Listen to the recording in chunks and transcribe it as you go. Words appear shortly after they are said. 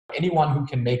anyone who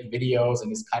can make videos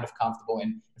and is kind of comfortable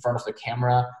in front of the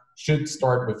camera should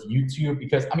start with YouTube,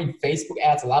 because I mean, Facebook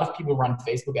ads, a lot of people run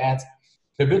Facebook ads.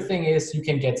 The good thing is you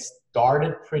can get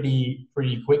started pretty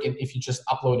quick if you just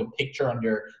upload a picture on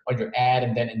your ad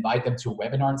and then invite them to a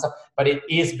webinar and stuff. But it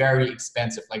is very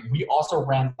expensive. Like, we also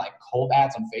ran like cold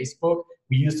ads on Facebook.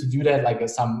 We used to do that like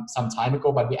some time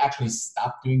ago, but we actually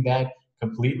stopped doing that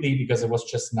completely because it was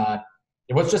just not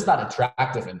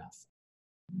attractive enough.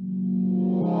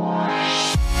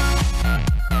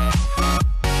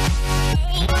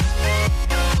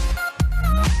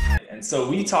 And so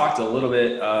we talked a little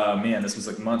bit, man, this was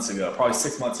like months ago, probably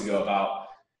 6 months ago, about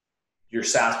your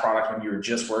SaaS product when you were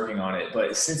just working on it.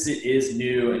 But since it is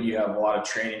new and you have a lot of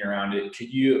training around it,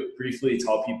 could you briefly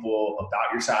tell people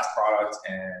about your SaaS product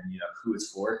and who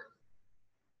it's for?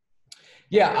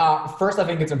 Yeah, first I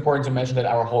think it's important to mention that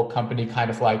our whole company kind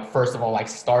of like, first of all, like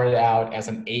started out as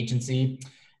an agency.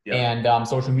 Yep. And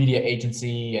social media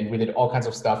agency, and we did all kinds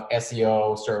of stuff,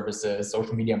 SEO services,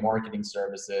 social media marketing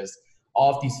services,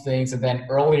 all of these things. And then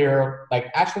earlier,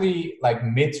 like actually like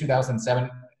mid 2007,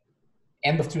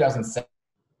 end of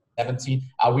 2017,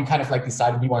 we kind of like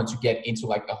decided we wanted to get into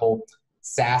like the whole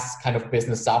SaaS kind of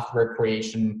business, software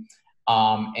creation,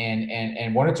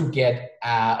 and wanted to get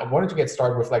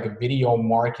started with like a video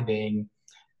marketing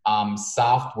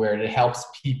software that helps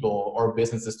people or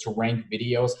businesses to rank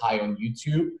videos high on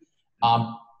YouTube.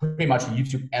 Pretty much a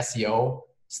YouTube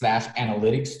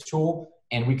SEO/analytics tool.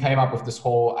 And we came up with this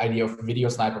whole idea of Video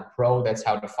Sniper Pro. That's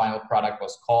how the final product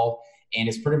was called. And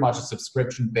it's pretty much a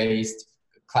subscription-based,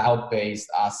 cloud-based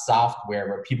software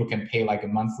where people can pay like a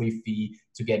monthly fee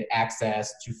to get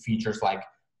access to features like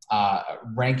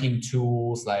ranking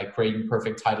tools, like creating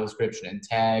perfect title, description, and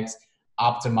tags,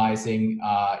 optimizing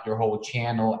your whole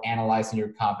channel, analyzing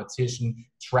your competition,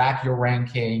 track your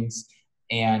rankings,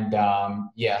 and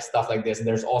stuff like this. And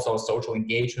there's also a social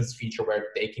engagements feature where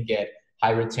they can get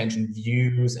high retention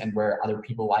views and where other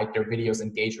people like their videos,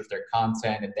 engage with their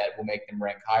content, and that will make them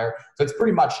rank higher. So it's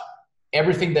pretty much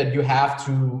everything that you have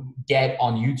to get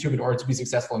on YouTube in order to be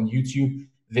successful on YouTube.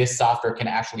 This software can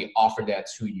actually offer that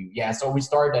to you. Yeah, so we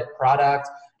started that product,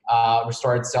 we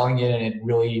started selling it, and it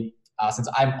really, since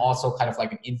I'm also kind of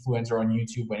like an influencer on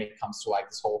YouTube when it comes to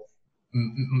like this whole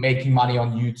making money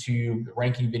on YouTube,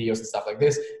 ranking videos and stuff like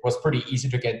this, it was pretty easy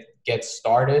to get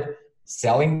started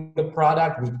selling the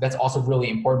product. That's also really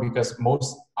important because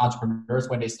most entrepreneurs,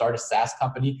 when they start a SaaS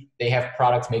company, they have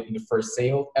products making the first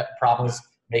sale, problems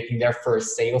making their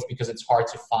first sales, because it's hard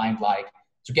to find to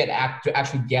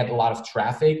actually get a lot of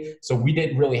traffic. So we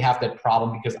didn't really have that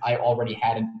problem because I already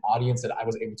had an audience that I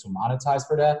was able to monetize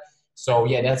for that. So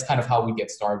yeah, that's kind of how we get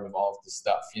started with all of this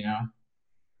stuff,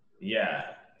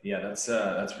 Yeah, that's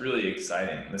really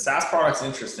exciting. The SaaS product's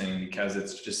interesting because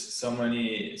it's just so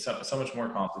much more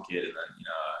complicated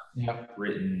than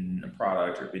written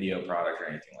product or video product or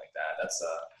anything like that.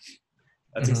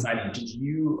 That's exciting. Did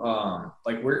you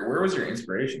where was your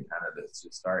inspiration kind of to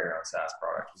start your own SaaS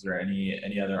product? Was there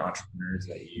any other entrepreneurs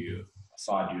that you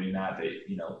saw doing that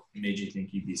made you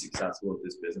think you'd be successful with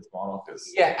this business model?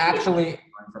 Because actually,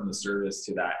 from the service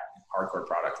to that hardcore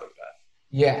product like that.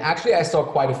 Yeah, actually, I saw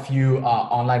quite a few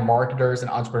online marketers and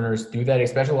entrepreneurs do that,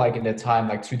 especially like in the time,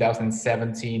 like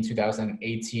 2017,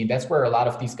 2018. That's where a lot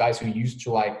of these guys who used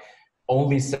to like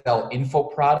only sell info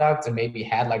products and maybe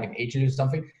had like an agency or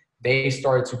something, they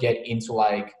started to get into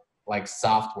like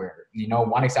software.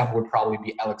 One example would probably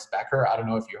be Alex Becker. I don't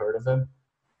know if you heard of him.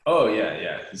 Oh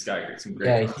yeah. He's got some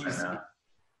great content now.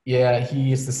 Yeah,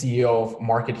 he is the CEO of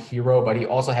Market Hero, but he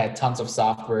also had tons of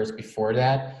softwares before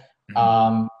that.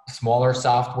 Smaller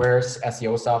softwares,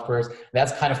 SEO softwares.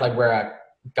 That's kind of like where I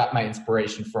got my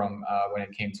inspiration from when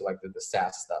it came to like the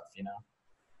SaaS stuff,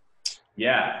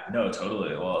 Yeah, no,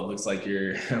 totally. Well, it looks like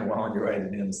you're well on your way to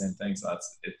doing the same thing. So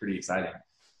it's pretty exciting.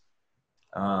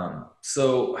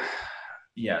 So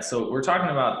we're talking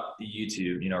about the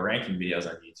YouTube, ranking videos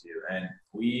on YouTube. And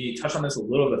we touched on this a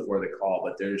little before the call,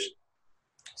 but there's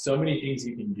so many things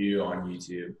you can do on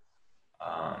YouTube.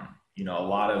 A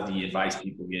lot of the advice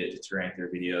people get to rank their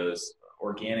videos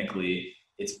organically,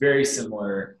 it's very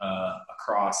similar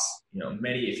across,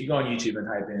 if you go on YouTube and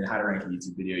type in how to rank a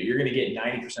YouTube video, you're going to get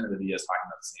 90% of the videos talking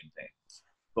about the same thing.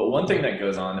 But one thing that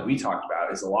goes on that we talked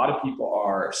about is a lot of people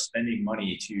are spending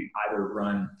money to either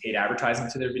run paid advertising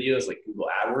to their videos like Google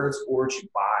AdWords, or to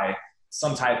buy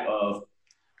some type of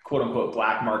quote unquote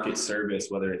black market service,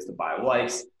 whether it's to buy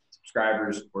likes,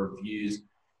 subscribers, or views.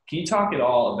 Can you talk at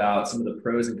all about some of the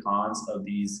pros and cons of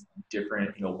these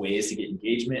different ways to get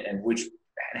engagement and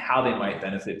how they might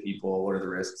benefit people? What are the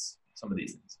risks? Some of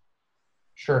these things.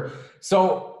 Sure.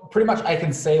 So pretty much I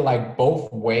can say like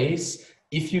both ways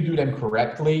if you do them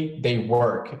correctly, they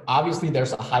work. Obviously,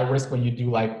 there's a high risk when you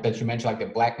do like that you mentioned, like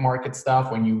the black market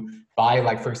stuff, when you buy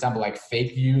like, for example, like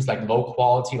fake views, like low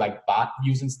quality, like bot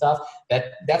views and stuff.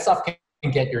 That stuff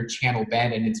can get your channel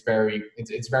banned, and it's very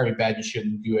bad. You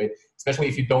shouldn't do it, especially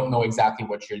if you don't know exactly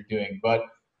what you're doing. But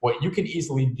what you can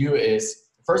easily do is,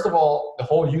 first of all, the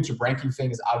whole YouTube ranking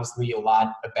thing is obviously a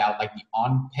lot about like the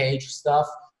on-page stuff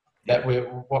that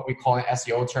what we call in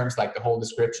SEO terms, like the whole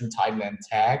description, title, and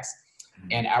tags.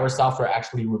 And our software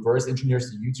actually reverse engineers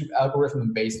the YouTube algorithm,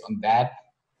 and based on that,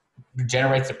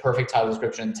 generates the perfect title,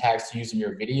 description, and tags to use in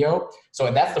your video. So,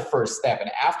 and that's the first step.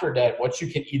 And after that, what you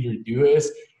can either do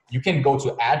is you can go to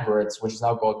AdWords, which is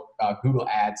now called Google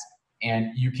Ads,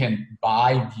 and you can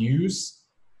buy views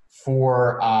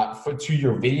to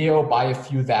your video, buy a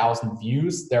few thousand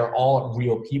views. They're all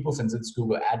real people since it's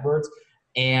Google AdWords.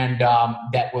 And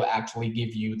that will actually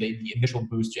give you the initial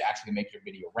boost to actually make your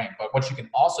video rank. But what you can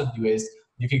also do is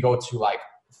you can go to like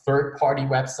third-party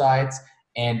websites,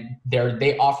 and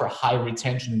they offer high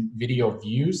retention video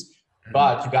views,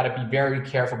 but you got to be very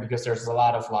careful because there's a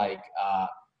lot of like,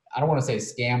 I don't want to say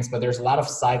scams, but there's a lot of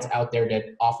sites out there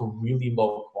that offer really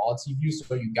low quality views.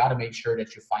 So you got to make sure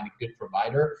that you find a good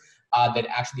provider that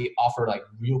actually offer like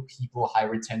real people, high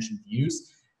retention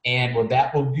views. And what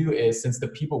that will do is, since the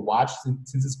people watch,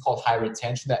 since it's called high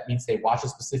retention, that means they watch a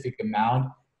specific amount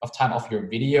of time of your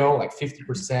video, like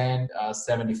 50%,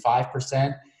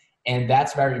 75%. And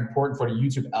that's very important for the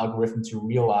YouTube algorithm to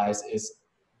realize is,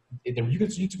 the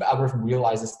YouTube algorithm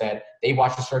realizes that they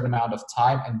watch a certain amount of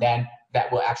time, and then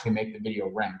that will actually make the video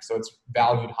rank. So it's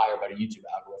valued higher by the YouTube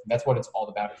algorithm. That's what it's all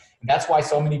about. And that's why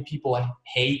so many people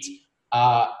hate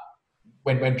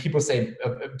when people say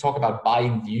talk about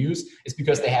buying views, it's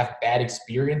because they have bad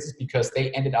experiences, because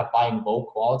they ended up buying low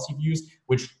quality views,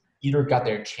 which either got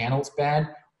their channels banned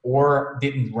or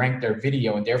didn't rank their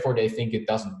video, and therefore they think it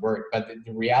doesn't work. But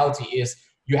the reality is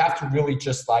you have to really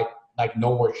just like know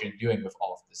what you're doing with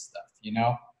all of this stuff, you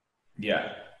know?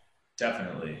 Yeah,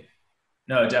 definitely.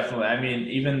 No, definitely. I mean,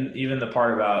 even the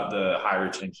part about the high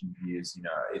retention views, you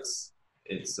know, it's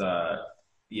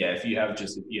if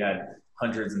you had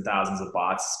hundreds and thousands of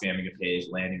bots spamming a page,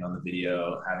 landing on the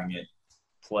video, having it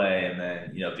play, and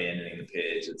then, you know, abandoning the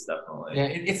page, it's definitely,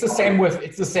 it's the same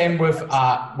with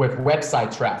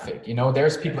website traffic. You know,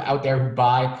 there's people out there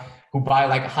who buy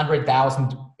like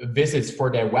 100,000 visits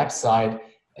for their website,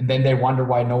 and then they wonder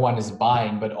why no one is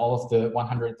buying, but all of the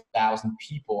 100,000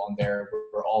 people on there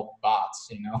were all bots,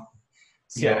 you know?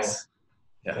 So yes.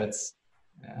 Yeah. That's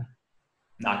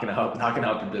not gonna help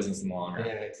your business in the long run.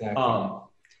 Yeah, exactly.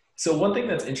 So one thing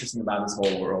that's interesting about this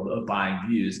whole world of buying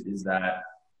views is that,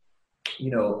 you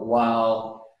know,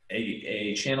 while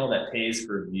a channel that pays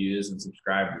for views and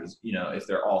subscribers, you know, if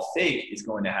they're all fake, is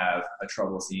going to have a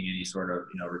trouble seeing any sort of,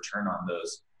 you know, return on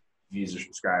those views or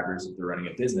subscribers if they're running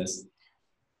a business.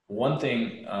 One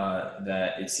thing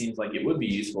that it seems like it would be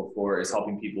useful for is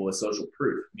helping people with social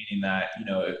proof, meaning that, you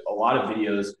know, a lot of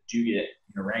videos do get,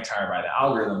 you know, ranked higher by the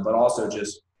algorithm, but also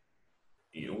just,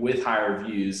 you know, with higher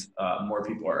views, more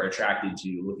people are attracted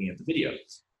to looking at the video.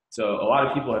 So a lot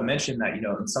of people have mentioned that, you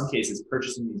know, in some cases,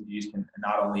 purchasing these views can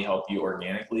not only help you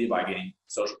organically by getting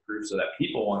social proof so that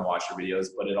people want to watch your videos,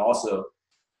 but it also,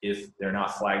 if they're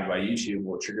not flagged by YouTube,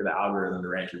 will trigger the algorithm to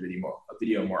rank your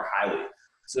video more highly.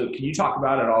 So can you talk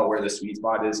about at all where the sweet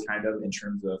spot is, kind of in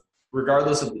terms of,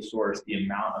 regardless of the source, the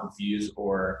amount of views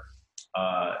or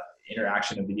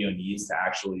interaction a video needs to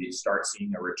actually start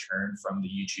seeing a return from the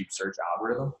YouTube search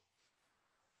algorithm?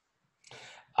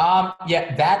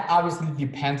 Yeah, that obviously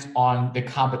depends on the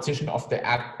competition of the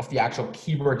actual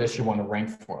keyword that you want to rank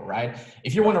for, right?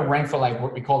 If you want to rank for like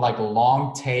what we call like a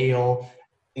long tail,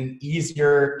 an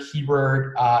easier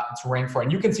keyword to rank for,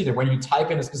 and you can see that when you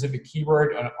type in a specific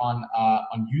keyword on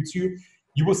YouTube,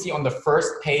 you will see on the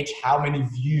first page how many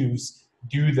views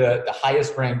do the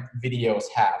highest ranked videos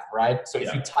have, right? So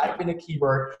if you type in a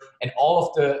keyword and all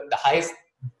of the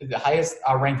highest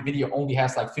ranked video only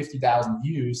has like 50,000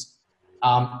 views,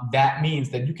 that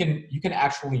means that you can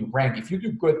actually rank. If you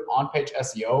do good on-page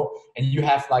SEO and you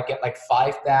have get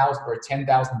 5,000 or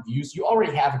 10,000 views, you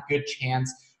already have a good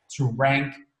chance to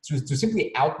rank, to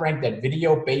simply outrank that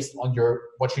video based on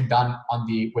what you've done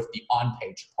with the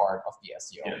on-page part of the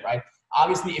SEO, right?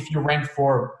 Obviously, if you rank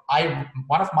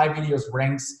one of my videos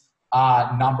ranks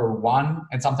number 1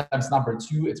 and sometimes number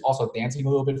 2. It's also dancing a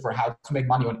little bit for how to make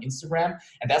money on Instagram,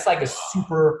 and that's like a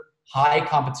super high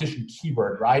competition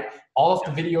keyword, right? All of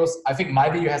the videos, I think my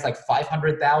video has like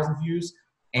 500,000 views,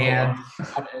 and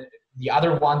the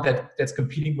other one that's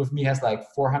competing with me has like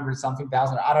 400 something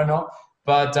thousand. I don't know,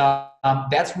 but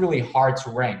that's really hard to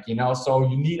rank, you know. So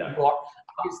you need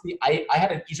obviously I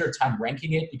had an easier time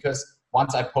ranking it because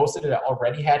once I posted it, I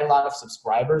already had a lot of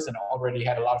subscribers and already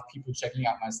had a lot of people checking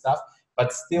out my stuff.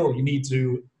 But still, you need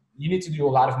to do a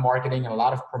lot of marketing and a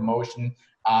lot of promotion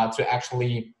to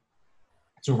actually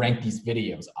to rank these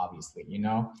videos, obviously, you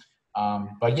know.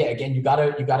 But yeah, again, you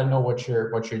gotta know what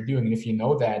you're doing, and if you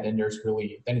know that, then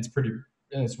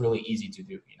it's really easy to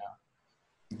do, you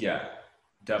know. Yeah,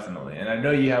 definitely. And I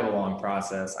know you have a long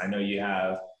process. I know you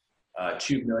have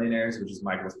Tube Millionaires, which is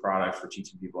Michael's product for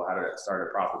teaching people how to start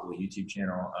a profitable YouTube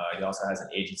channel. He also has an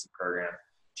agency program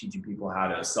teaching people how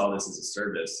to sell this as a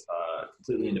service,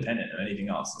 completely independent of anything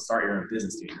else. So start your own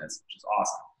business doing this, which is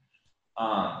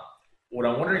awesome. What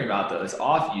I'm wondering about though is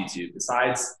off YouTube,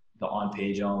 besides the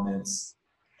on-page elements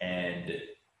and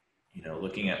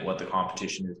looking at what the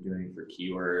competition is doing for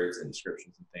keywords and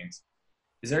descriptions and things,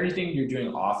 is there anything you're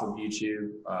doing off of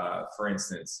YouTube? For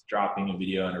instance, dropping a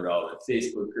video in a relevant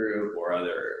Facebook group or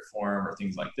other forum or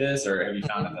things like this, or have you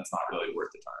found that that's not really worth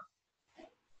the time?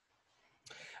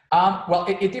 Well,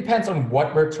 it depends on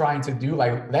what we're trying to do.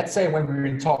 Like, let's say when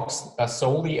we talk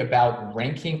solely about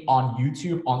ranking on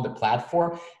YouTube on the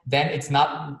platform, then it's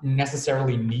not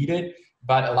necessarily needed.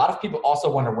 But a lot of people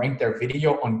also want to rank their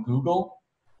video on Google,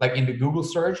 like in the Google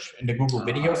search, in the Google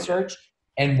video search.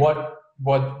 And what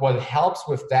helps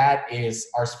with that is,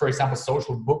 for example,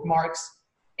 social bookmarks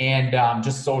and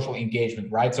just social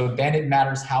engagement, right? So then it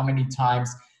matters how many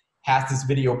times has this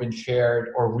video been shared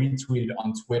or retweeted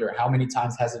on Twitter? How many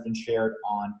times has it been shared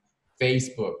on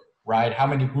Facebook, right? How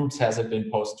many groups has it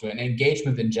been posted to? And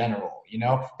engagement in general, you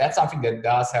know, that's something that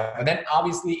does help. And then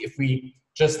obviously, if we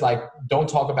just like don't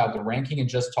talk about the ranking and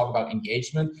just talk about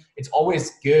engagement, it's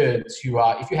always good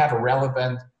to, if you have a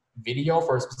relevant video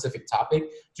for a specific topic,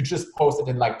 to just post it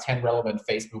in like 10 relevant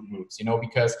Facebook groups, you know,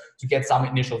 because to get some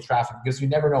initial traffic, because you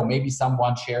never know, maybe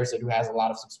someone shares it who has a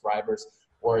lot of subscribers,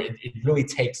 or it really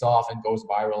takes off and goes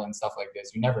viral and stuff like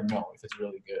this. You never know if it's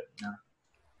really good, you know?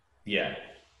 Yeah,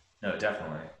 no,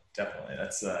 definitely.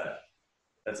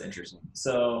 That's interesting.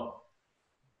 So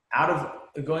out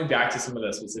of going back to some of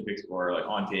the specifics for like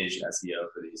on-page SEO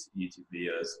for these YouTube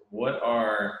videos,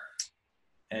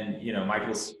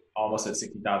 Michael's almost at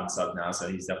 60,000 subs now, so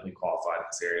he's definitely qualified in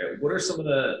this area. What are some of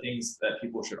the things that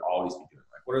people should always be doing?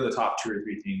 Like, what are the top 2 or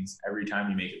 3 things every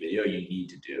time you make a video you need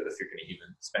to do if you're going to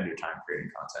even spend your time creating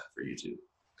content for YouTube?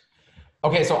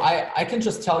 Okay, so I can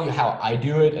just tell you how I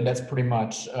do it, and that's pretty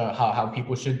much how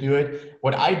people should do it.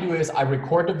 What I do is I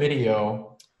record the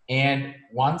video, and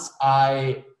once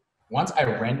I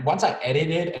edit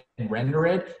it and render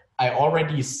it, I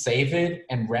already save it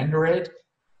and render it.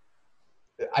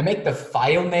 I make the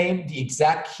file name the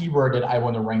exact keyword that I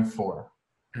want to rank for.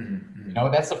 Mm-hmm. You know,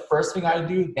 that's the first thing I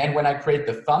do. Then when I create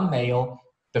the thumbnail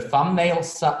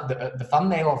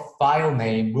file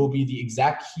name will be the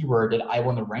exact keyword that I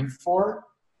want to rank for,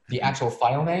 the actual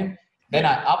file name. Then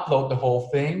I upload the whole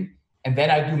thing, and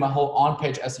then I do my whole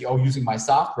on-page SEO using my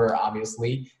software,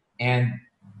 obviously, and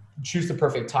choose the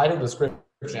perfect title, description,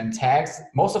 and tags.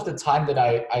 Most of the time that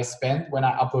I spend when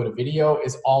I upload a video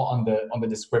is all on the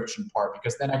description part,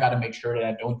 because then I got to make sure that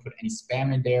I don't put any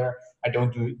spam in there. I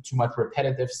don't do too much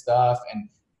repetitive stuff, and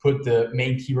put the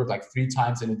main keyword like 3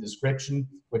 times in the description,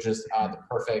 which is the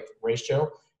perfect ratio.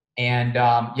 And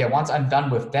once I'm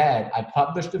done with that, I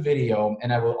publish the video,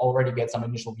 and I will already get some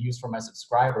initial views from my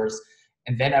subscribers.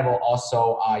 And then I will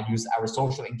also use our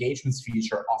social engagements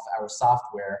feature of our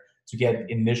software to get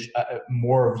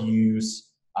more views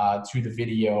to the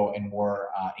video and more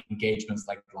engagements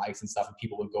like likes and stuff, and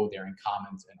people will go there and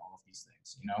comment and all of these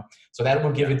things, you know. So that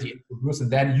will give it the boost. And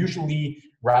then usually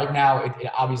right now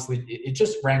it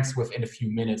just ranks within a few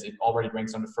minutes. It already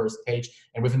ranks on the first page,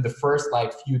 and within the first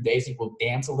like few days it will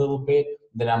dance a little bit.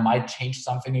 Then I might change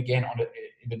something again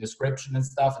in the description and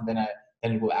stuff, and then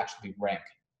it will actually rank.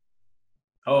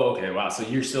 Oh, okay. Wow. So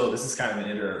this is kind of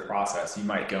an iterative process. You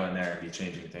might go in there and be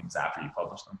changing things after you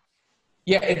publish them.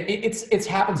 Yeah, it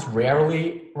happens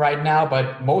rarely right now,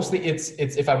 but mostly it's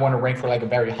if I want to rank for like a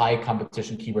very high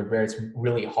competition keyword where it's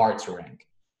really hard to rank.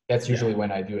 That's usually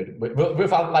when I do it.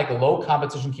 Without like a low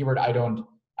competition keyword, I don't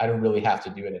really have to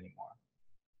do it anymore.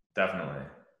 Definitely.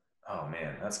 Oh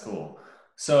man, that's cool.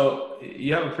 So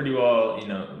you have a pretty well,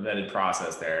 vetted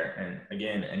process there. And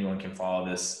again, anyone can follow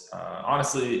this.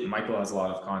 Honestly, Michael has a lot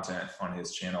of content on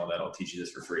his channel that'll teach you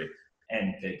this for free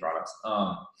and paid products.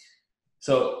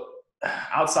 So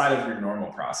outside of your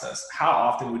normal process, how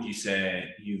often would you say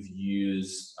you've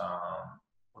used,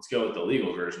 let's go with the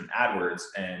legal version, AdWords?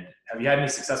 And have you had any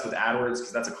success with AdWords?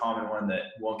 Because that's a common one that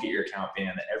won't get your account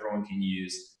banned, that everyone can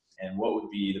use. And what would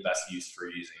be the best use for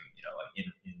using, like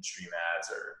in-stream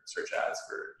ads or search ads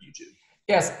for YouTube?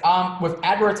 Yes, with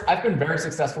AdWords, I've been very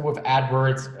successful with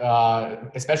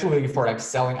AdWords, especially for like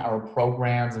selling our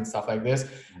programs and stuff like this.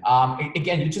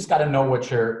 Again, you just got to know what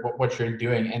you're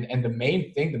doing, and the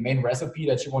main thing, the main recipe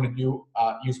that you want to do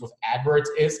use with AdWords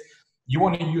is you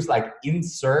want to use like in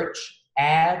search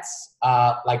ads,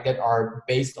 like that are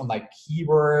based on like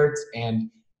keywords and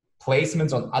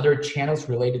placements on other channels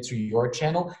related to your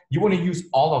channel. You want to use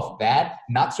all of that,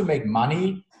 not to make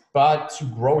money, but to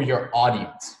grow your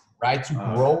audience, right? To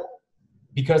grow,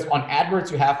 because on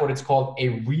AdWords you have what it's called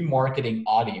a remarketing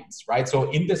audience, right?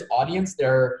 So in this audience,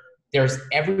 there's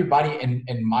everybody,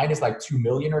 and mine is like 2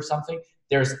 million or something.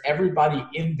 There's everybody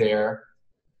in there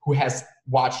who has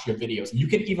watched your videos. And you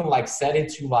can even like set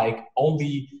it to like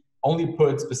only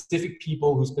put specific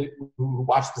people who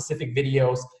watch specific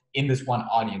videos in this one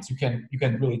audience. You can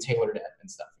really tailor that and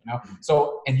stuff, you know?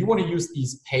 So, and you want to use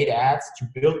these paid ads to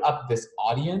build up this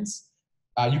audience.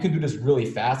 You can do this really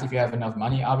fast if you have enough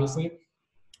money, obviously.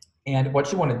 And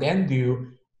what you want to then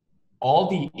do, all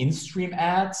the in-stream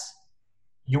ads,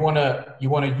 you want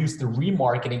to use the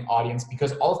remarketing audience,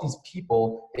 because all of these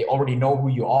people, they already know who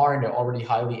you are and they're already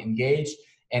highly engaged.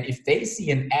 And if they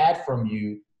see an ad from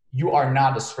you, you are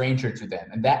not a stranger to them.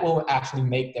 And that will actually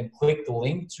make them click the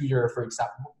link to your, for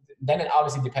example, then it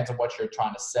obviously depends on what you're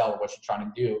trying to sell, what you're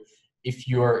trying to do. If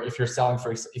you're selling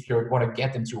if you want to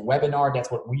get them to a webinar, that's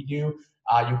what we do.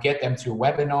 You get them to a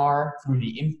webinar through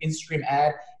the in-stream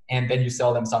ad, and then you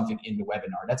sell them something in the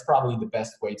webinar. That's probably the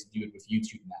best way to do it with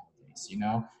YouTube nowadays, you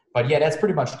know? But yeah, that's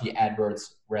pretty much the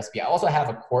AdWords recipe. I also have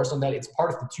a course on that. It's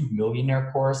part of the 2 Millionaire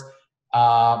course.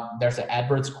 There's an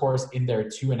AdWords course in there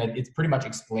too, and it pretty much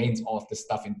explains all of this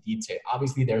stuff in detail.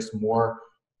 Obviously, there's more.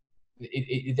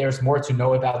 There's more to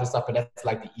know about this stuff, but that's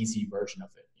like the easy version of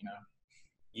it, you know?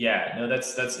 Yeah, no,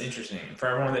 that's interesting. For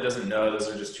everyone that doesn't know, those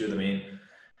are just 2 of the main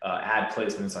ad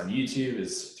placements on YouTube,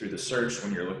 is through the search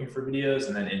when you're looking for videos,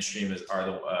 and then in-stream are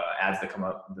the ads that come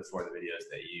up before the videos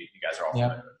that you guys are all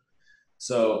familiar with.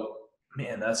 So,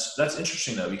 man, that's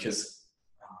interesting though, because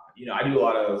you know, I do a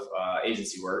lot of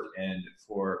agency work, and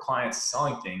for clients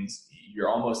selling things, you're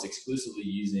almost exclusively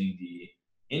using the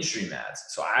in-stream ads.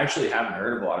 So I actually haven't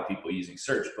heard of a lot of people using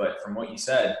search, but from what you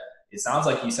said, it sounds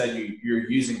like you said you're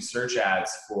using search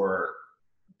ads for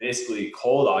basically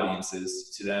cold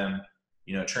audiences to them,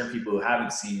 you know, turn people who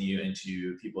haven't seen you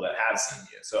into people that have seen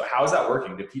you. So how is that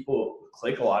working? Do people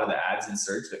click a lot of the ads in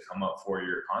search that come up for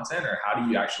your content, or how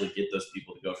do you actually get those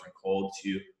people to go from cold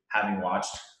to having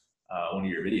watched one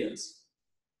of your videos?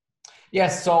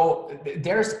 Yes, so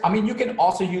I mean, you can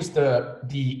also use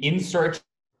the in-search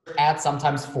ads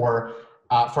sometimes for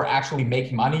actually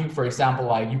making money. For example,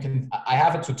 like I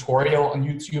have a tutorial on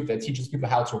YouTube that teaches people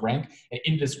how to rank, and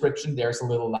in the description there's a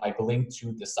little like link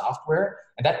to the software,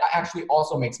 and that actually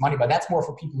also makes money, but that's more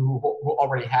for people who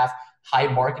already have high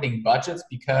marketing budgets,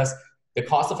 because the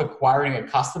cost of acquiring a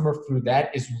customer through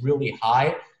that is really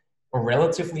high, or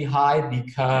relatively high,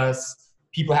 because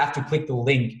people have to click the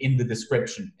link in the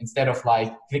description instead of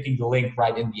like clicking the link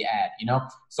right in the ad, you know?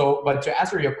 So, but to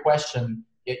answer your question,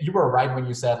 you were right when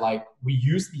you said like we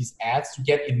use these ads to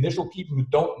get initial people who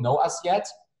don't know us yet,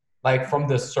 like from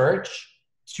the search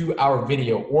to our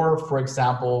video, or for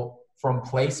example, from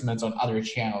placements on other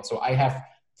channels. So I have,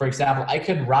 for example, I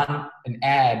can run an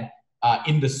ad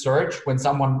in the search when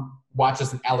someone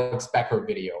watches an Alex Becker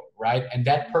video, right? And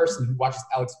that person who watches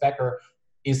Alex Becker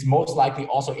is most likely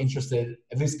also interested,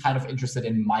 at least kind of interested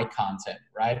in my content,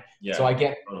 right? Yeah. So I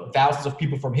get thousands of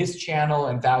people from his channel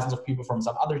and thousands of people from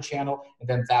some other channel, and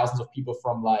then thousands of people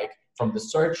from the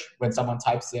search when someone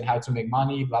types in how to make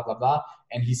money, blah, blah, blah.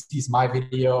 And he sees my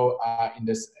video in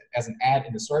this as an ad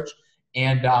in the search.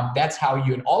 And that's how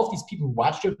and all of these people who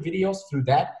watch your videos through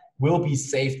that will be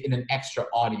saved in an extra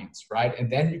audience, right?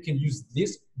 And then you can use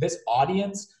this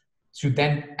audience to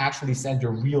then actually send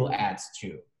your real ads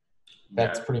to.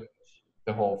 That's pretty much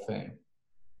the whole thing.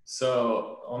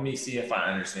 So let me see if I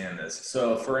understand this.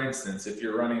 So for instance, if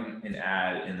you're running an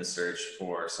ad in the search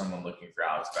for someone looking for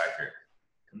Alex Becker,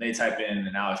 and they type in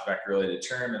an Alex Becker related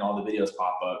term and all the videos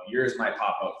pop up, yours might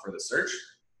pop up for the search.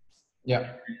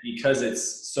 Yeah. Because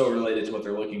it's so related to what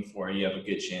they're looking for, you have a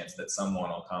good chance that someone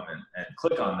will come and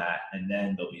click on that, and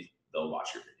then they'll watch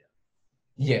your video.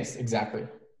 Yes, exactly.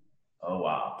 Oh,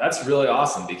 wow. That's really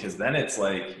awesome, because then it's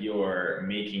like you're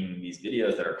making these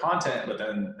videos that are content, but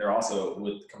then they're also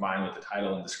combined with the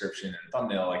title and description and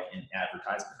thumbnail, like in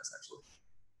advertisement, essentially.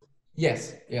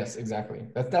 Yes, exactly.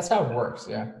 That's how it works.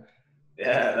 Yeah.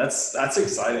 Yeah, that's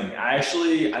exciting. I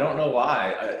don't know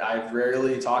why. I've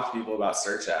rarely talked to people about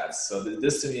search ads. So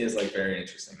this to me is like very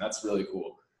interesting. That's really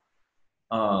cool.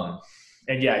 And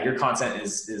yeah, your content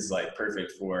is like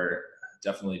perfect for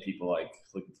definitely people like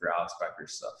looking for Alex Becker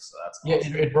stuff. So that's Yeah,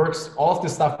 awesome. it works. All of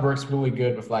this stuff works really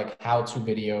good with like how-to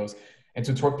videos and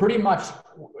tutorial. Pretty much,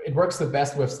 it works the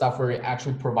best with stuff where it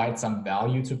actually provides some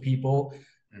value to people,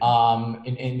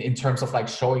 in terms of like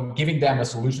giving them a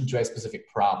solution to a specific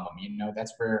problem. You know,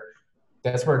 that's where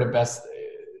the best.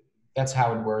 That's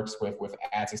how it works with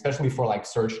ads, especially for like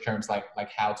search terms like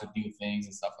how to do things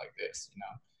and stuff like this. You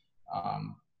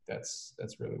know, that's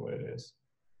really what it is.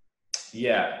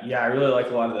 Yeah, I really like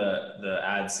a lot of the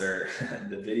ads or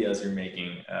the videos you're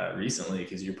making recently,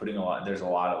 because you're putting there's a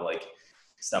lot of like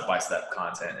step-by-step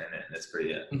content in it, and it's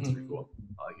pretty cool.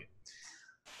 I like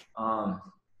it.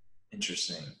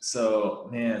 Interesting. So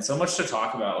man, so much to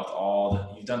talk about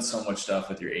with you've done so much stuff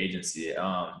with your agency.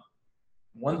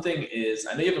 One thing is,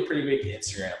 I know you have a pretty big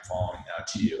Instagram following now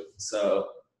too. So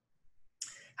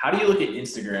how do you look at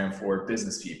Instagram for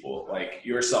business people like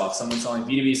yourself, someone selling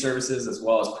B2B services as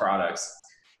well as products?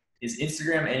 Is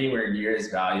Instagram anywhere near as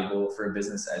valuable for a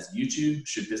business as YouTube?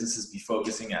 Should businesses be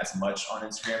focusing as much on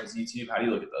Instagram as YouTube? How do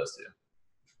you look at those two?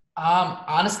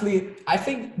 Honestly, I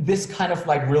think this kind of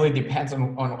like really depends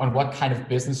on what kind of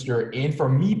business you're in. For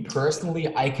me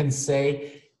personally, I can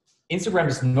say Instagram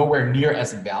is nowhere near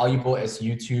as valuable as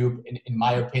YouTube, in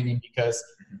my opinion, because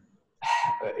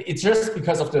it's just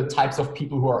because of the types of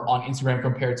people who are on Instagram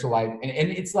compared to like, and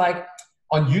it's like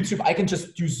on YouTube, I can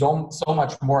just do so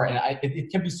much more, and it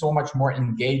can be so much more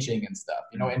engaging and stuff,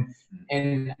 you know,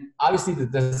 and obviously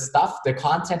the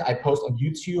content I post on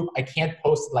YouTube, I can't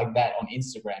post it like that on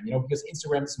Instagram, you know, because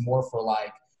Instagram is more for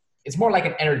like, it's more like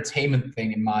an entertainment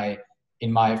thing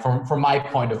from my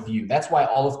point of view. That's why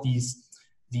all of these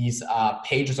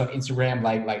pages on Instagram,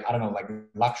 like I don't know, like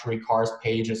luxury cars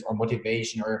pages or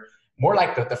motivation or more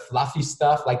like the fluffy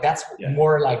stuff, like that's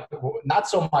more like not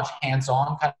so much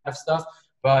hands-on kind of stuff,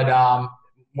 but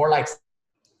more like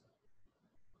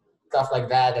stuff like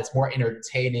that that's more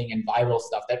entertaining and viral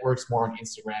stuff that works more on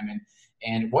Instagram.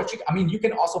 And you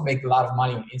can also make a lot of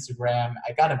money on Instagram.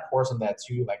 I got a course on that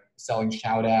too, like selling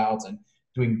shout outs and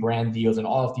doing brand deals and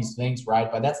all of these things,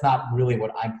 right? But that's not really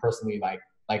what I'm personally like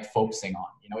focusing on.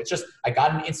 You know, it's just I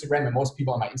got an Instagram, and most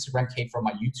people on my Instagram came from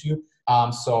my YouTube.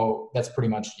 So that's pretty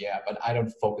much, but I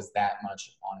don't focus that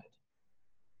much on it.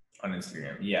 On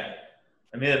Instagram, yeah.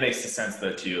 I mean, that makes sense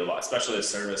though too, a lot, especially with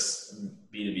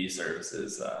B2B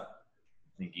services. I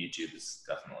think YouTube is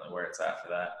definitely where it's at for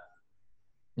that.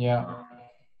 Yeah.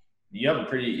 You have a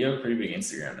pretty big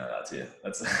Instagram now too.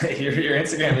 That's your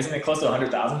Instagram, isn't it close to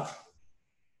 100,000?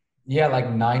 Yeah, like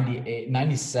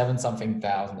 97 something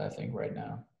thousand, I think right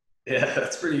now. Yeah,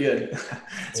 that's pretty good.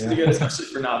 It's pretty good, especially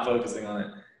for not focusing on it.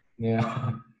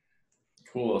 Yeah.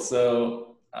 Cool.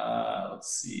 So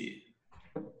let's see.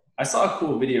 I saw a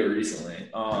cool video recently.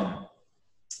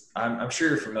 I'm sure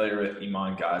you're familiar with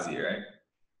Iman Ghazi, right?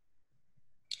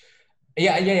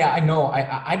 Yeah. I know.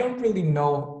 I don't really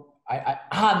know.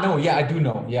 No. Yeah, I do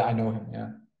know. Yeah, I know him. Yeah,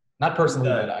 not personally,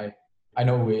 but I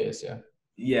know who he is. Yeah.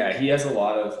 Yeah, he has a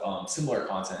lot of similar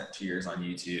content to yours on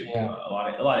YouTube. Yeah. A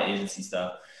lot of agency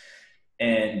stuff.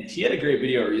 And he had a great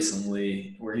video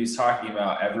recently where he was talking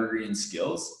about evergreen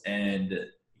skills and,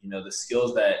 you know, the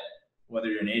skills that, whether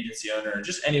you're an agency owner or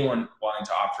just anyone wanting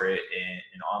to operate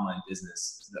an online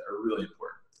business, that are really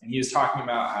important. And he was talking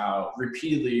about how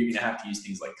repeatedly you're going to have to use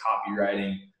things like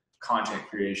copywriting, content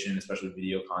creation, especially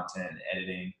video content,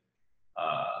 editing,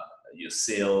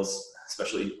 sales,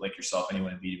 especially like yourself,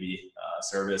 anyone in B2B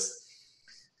service,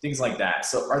 things like that.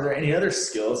 So are there any other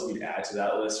skills you'd add to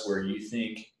that list where you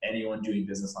think anyone doing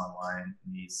business online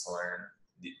needs to learn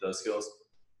those skills?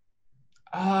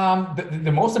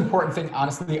 The most important thing,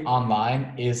 honestly,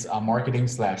 online is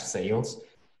marketing/sales.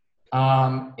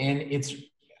 And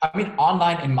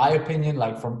online, in my opinion,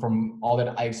 like from all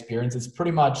that I experienced, it's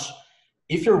pretty much,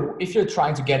 if you're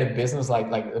trying to get a business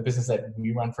like a business that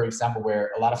we run, for example,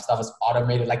 where a lot of stuff is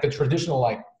automated, like the traditional,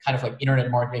 like kind of like internet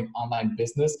marketing online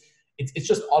business, it's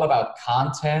just all about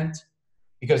content,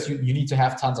 because you need to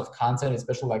have tons of content,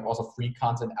 especially like also free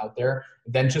content out there,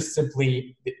 than just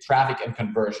simply the traffic and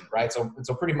conversion, right? So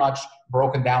pretty much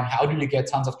broken down, how do you get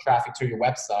tons of traffic to your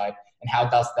website, and how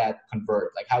does that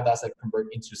convert? Like, how does that convert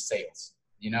into sales,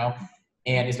 you know?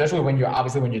 And especially when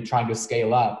you're trying to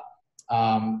scale up,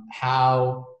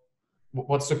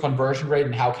 what's the conversion rate,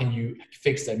 and how can you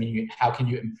fix that? I mean, how can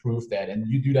you improve that? And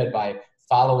you do that by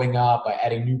following up, by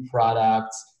adding new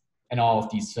products, and all of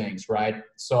these things, right?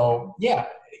 So yeah,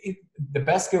 the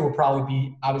best skill will probably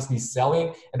be obviously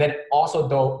selling, and then also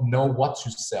know what to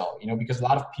sell, you know, because a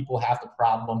lot of people have the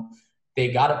problem,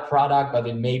 they got a product, but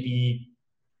it may be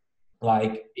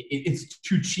like, it's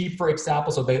too cheap, for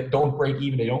example, so they don't break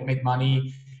even, they don't make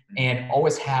money. and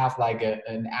always have like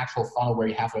an actual funnel where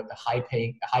you have a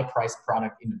high priced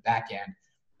product in the back end,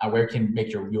 where you can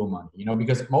make your real money, you know,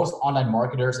 because most online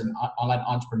marketers and online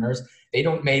entrepreneurs, they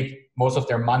don't make most of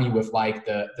their money with like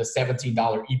the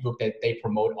 $17 ebook that they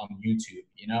promote on YouTube,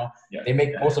 you know. They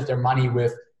make most of their money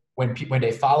with when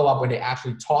they follow up, when they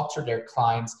actually talk to their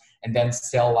clients and then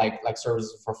sell like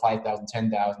services for $5,000,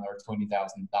 $10,000 or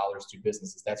 $20,000 to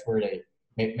businesses. That's where they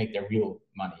make their real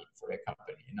money for their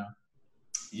company, you know?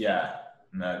 Yeah,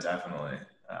 no, definitely.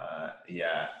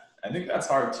 Yeah, I think that's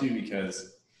hard too,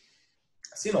 because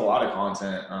I've seen a lot of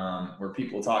content where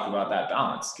people talk about that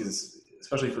balance, because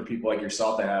especially for people like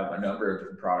yourself that have a number of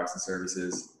different products and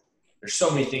services, there's so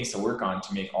many things to work on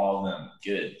to make all of them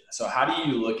good. So how do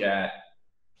you look at,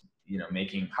 you know,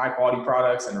 making high quality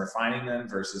products and refining them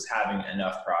versus having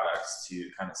enough products to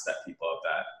kind of set people up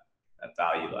that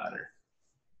value ladder?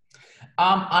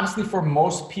 Honestly, for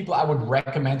most people, I would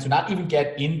recommend to not even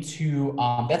get into,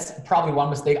 that's probably one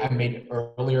mistake I made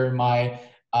earlier in my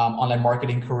online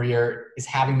marketing career, is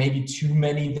having maybe too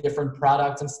many different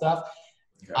products and stuff.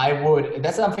 Okay.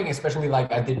 That's something especially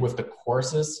like I did with the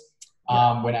courses,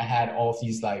 when I had all of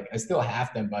these, like I still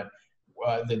have them, but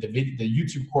the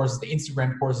YouTube courses, the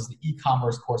Instagram courses, the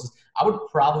e-commerce courses, I would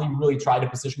probably really try to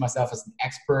position myself as an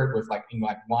expert with like, in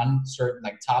like one certain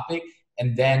like topic,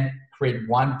 and then create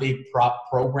one big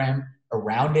program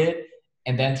around it,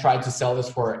 and then try to sell this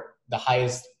for the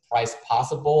highest price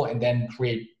possible, and then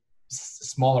create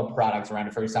smaller products around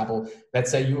it. For example,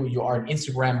 let's say you are an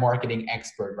Instagram marketing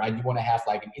expert, right? You want to have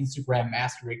like an Instagram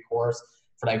mastery course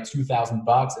for like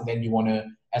 $2,000, and then you want to,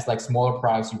 as like smaller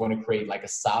products, you want to create like a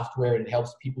software that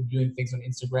helps people doing things on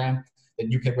Instagram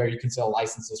that you can, where you can sell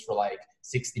licenses for like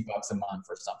 $60 a month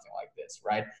or something like this,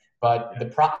 right? But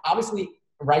obviously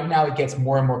right now it gets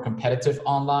more and more competitive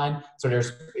online. So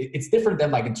it's different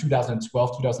than like in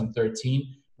 2012,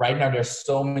 2013. Right now, there's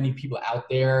so many people out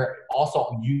there, also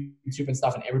on YouTube and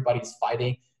stuff, and everybody's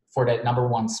fighting for that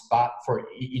 #1 spot for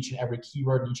each and every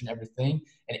keyword, each and everything.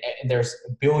 And there's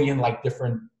a billion like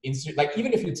different, like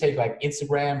even if you take like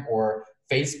Instagram or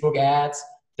Facebook ads,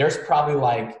 there's probably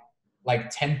like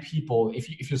 10 people.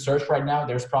 If you search right now,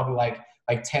 there's probably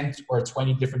like 10 or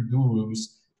 20 different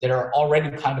gurus that are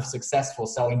already kind of successful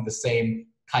selling the same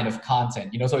kind of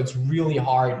content, you know. So it's really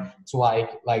hard to like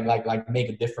make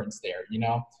a difference there, you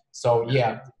know. So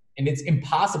yeah, and it's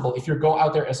impossible if you go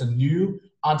out there as a new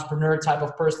entrepreneur type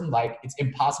of person. Like it's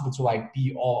impossible to like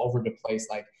be all over the place,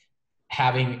 like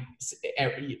having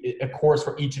a course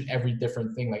for each and every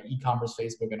different thing, like e-commerce,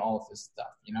 Facebook, and all of this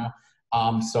stuff, you know.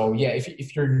 So yeah,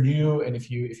 if you're new and if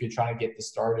you're trying to get this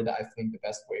started, I think the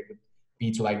best way would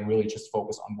be to like really just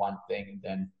focus on one thing and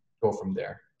then go from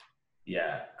there.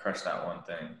 Yeah, crush that one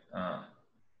thing,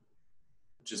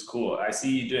 which is cool. I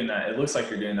see you doing that. It looks like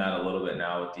you're doing that a little bit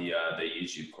now with the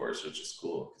YouTube course, which is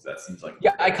cool, because that seems like,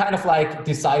 yeah, I kind of like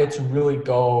decided to really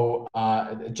go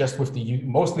just with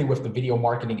mostly with the video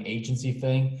marketing agency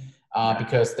thing,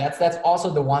 because that's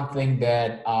also the one thing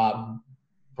that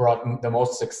brought the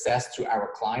most success to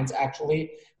our clients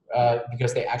actually,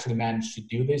 because they actually managed to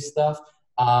do this stuff.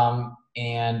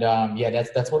 Yeah,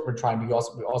 that's what we're trying. We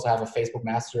also have a Facebook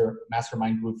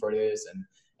mastermind group for this,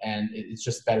 and it's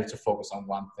just better to focus on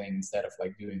one thing instead of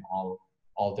like doing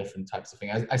all different types of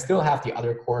things. I still have the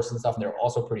other courses and stuff, and they're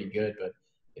also pretty good, but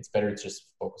it's better to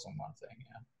just focus on one thing.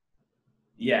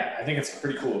 Yeah, I think it's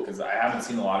pretty cool, because I haven't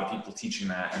seen a lot of people teaching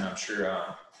that, and I'm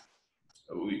sure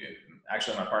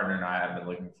actually my partner and I have been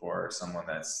looking for someone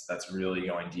that's really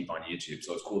going deep on YouTube.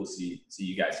 So it's cool to see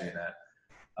you guys doing that.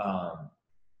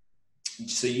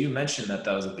 So you mentioned that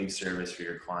was a big service for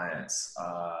your clients.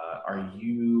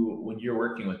 When you're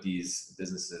working with these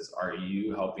businesses, are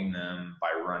you helping them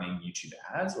by running YouTube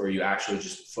ads, or are you actually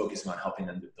just focusing on helping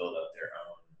them to build up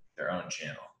their own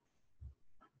channel?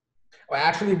 Well,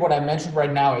 actually, what I mentioned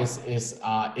right now is it's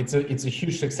a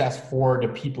huge success for the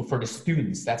people, for the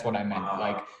students. That's what I meant.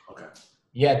 Okay.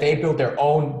 Yeah, they build their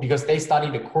own, because they study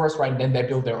the course, right? And then they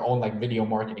build their own like video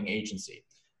marketing agency.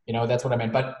 You know, that's what I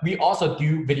meant. But we also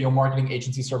do video marketing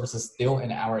agency services still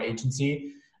in our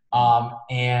agency.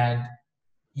 And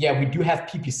yeah, we do have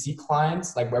PPC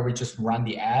clients, like where we just run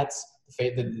the ads,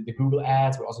 the Google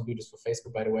ads. We also do this for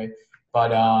Facebook, by the way.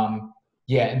 But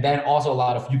yeah, and then also a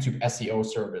lot of YouTube SEO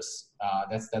service.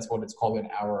 That's what it's called in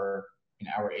our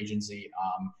agency,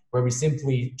 where we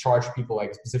simply charge people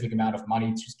like a specific amount of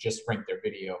money to just rank their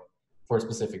video for a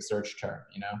specific search term,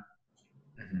 you know?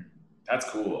 Mm-hmm. That's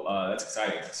cool. That's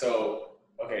exciting. So,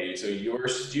 okay, so your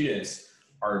students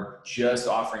are just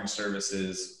offering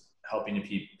services, helping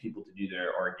people to do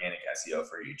their organic SEO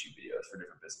for YouTube videos for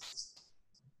different businesses.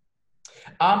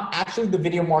 Actually, the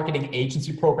video marketing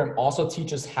agency program also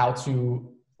teaches how to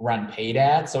run paid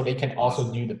ads, so they can also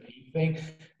Awesome. do the paid thing. Yeah.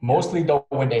 Mostly though,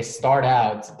 when they start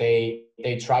out, they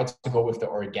try to go with the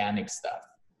organic stuff.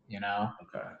 You know,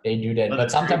 Okay. they do that, Oh, but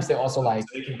that's great. sometimes they also like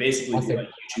So they can basically once be they like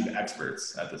YouTube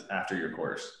experts at this after your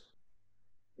course.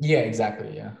 yeah,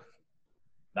 exactly, yeah.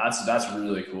 That's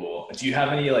really cool. Do you have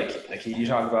any like can you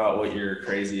talk about what your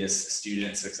craziest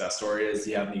student success story is?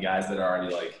 Do you have any guys that are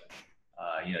already like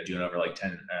doing over like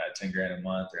 10 grand a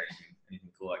month or anything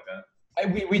cool like that?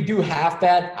 We do have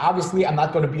that. Obviously, I'm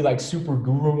not going to be like super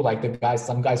guru like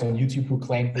some guys on YouTube who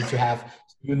claim to have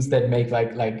students that make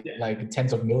Yeah. like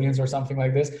tens of millions or something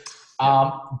like this.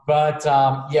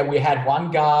 Yeah. Yeah, we had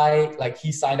one guy like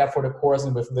he signed up for the course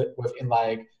and within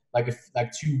like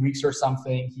 2 weeks or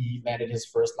something, he landed his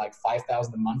first like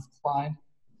 5,000 a month client.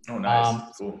 Oh,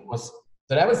 nice. So Cool.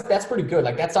 that's pretty good.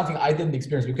 Like that's something I didn't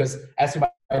experience because as you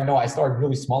might know, I started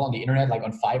really small on the internet, like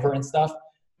on Fiverr and stuff.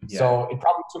 Yeah. So it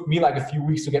probably took me like a few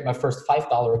weeks to get my first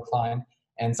 $5 client,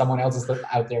 and someone else is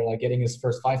out there like getting his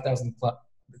first 5,000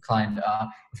 client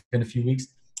within a few weeks.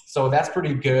 So that's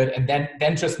pretty good. And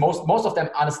then just most of them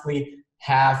honestly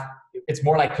have it's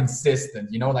more like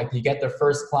consistent. You know, like you get their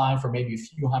first client for maybe a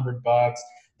few $100.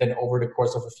 Then over the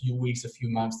course of a few weeks, a few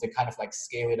months, they kind of like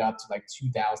scale it up to like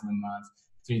 2,000 a month,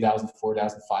 3,000,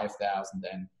 4,000, 5,000,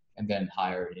 and then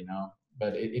higher. You know,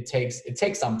 but it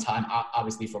takes some time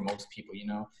obviously for most people. You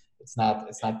know, it's not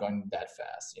going that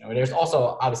fast. You know, there's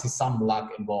also obviously some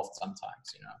luck involved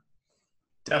sometimes. You know.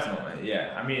 Definitely.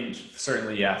 Yeah. I mean,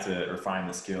 certainly you have to refine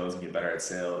the skills and get better at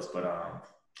sales, but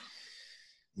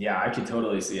yeah, I could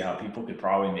totally see how people could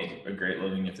probably make a great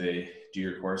living if they do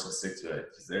your course and stick to it,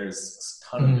 because there's a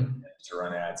ton of Mm-hmm. different ways to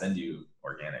run ads and do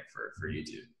organic for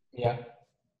YouTube. Yeah.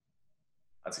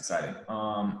 That's exciting.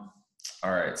 All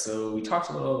right. So we talked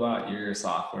a little about your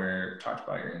software, talked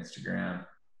about your Instagram.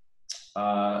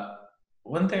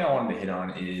 One thing I wanted to hit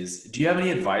on is, do you have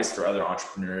any advice for other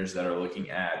entrepreneurs that are looking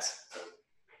at,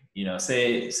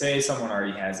 say someone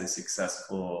already has a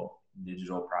successful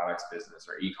digital products business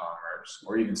or e-commerce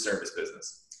or even service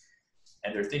business,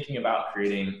 and they're thinking about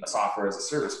creating a software as a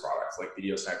service product like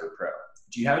Video Sniper Pro.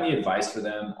 Do you have any advice for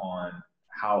them on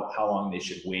how long they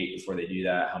should wait before they do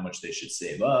that, how much they should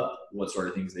save up, what sort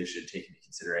of things they should take into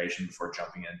consideration before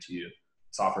jumping into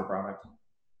software product?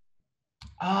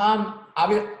 I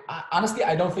mean, honestly,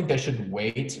 I don't think they should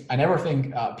wait. I never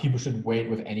think people should wait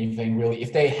with anything really.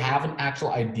 If they have an actual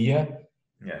idea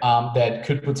Yeah. that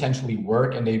could potentially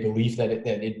work and they believe that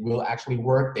it will actually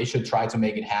work, they should try to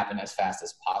make it happen as fast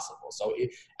as possible. So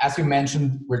as you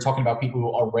mentioned, we're talking about people who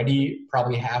already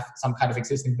probably have some kind of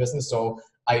existing business. So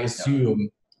I assume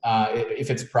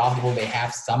if it's profitable, they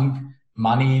have some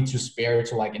money to spare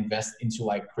to like invest into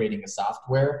like creating a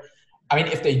software. I mean,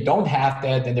 if they don't have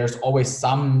that, then there's always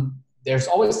some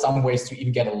ways to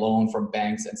even get a loan from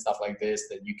banks and stuff like this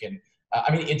that you can.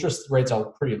 I mean, interest rates are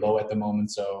pretty low at the moment,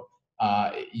 so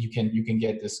you can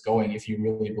get this going if you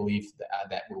really believe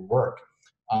that will work,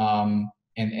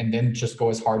 and then just go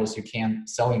as hard as you can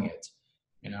selling it.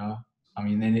 You know, I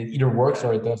mean, then it either works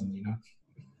or it doesn't. You know.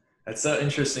 That's so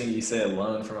interesting you say a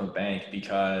loan from a bank,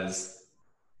 because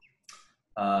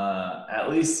at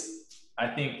least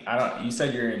you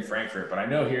said you're in Frankfurt, but I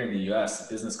know here in the US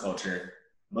business culture,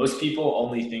 most people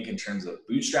only think in terms of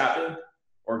bootstrapping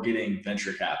or getting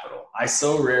venture capital. I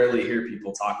so rarely hear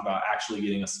people talk about actually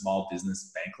getting a small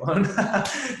business bank loan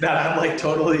that I've like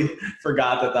totally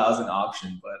forgot that was an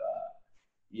option. But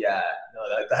yeah,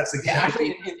 no, that's a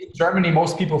Actually, in Germany,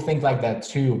 most people think like that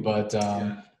too, but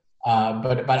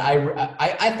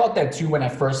I thought that too when I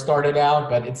first started out,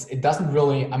 but it doesn't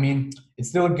really. I mean, it's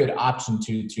still a good option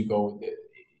to go.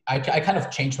 I kind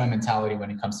of changed my mentality when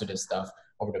it comes to this stuff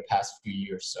over the past few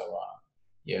years. So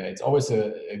yeah, it's always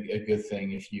a good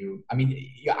thing if you. I mean,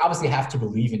 you obviously have to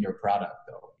believe in your product,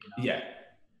 though. You know?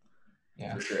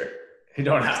 Yeah, for sure. You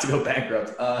don't have to go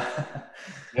bankrupt.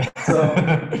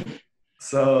 Yeah.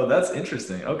 So that's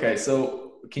interesting. Okay,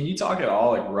 so can you talk at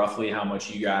all like roughly how much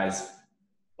you guys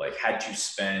like had to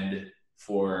spend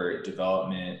for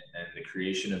development and the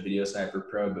creation of Video Sniper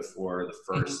Pro before the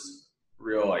first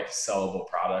real like sellable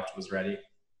product was ready?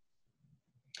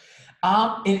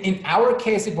 In our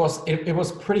case, it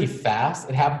was pretty fast.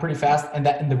 It happened pretty fast,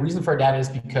 and the reason for that is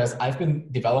because I've been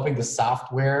developing the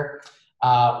software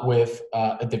with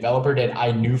a developer that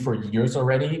I knew for years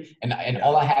already, and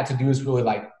all I had to do is really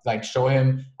like show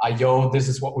him, yo, this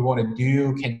is what we want to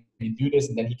do. Can you do this?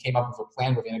 And then he came up with a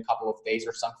plan within a couple of days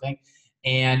or something.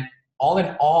 And all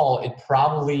in all, it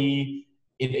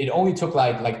only took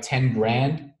like 10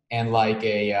 grand and like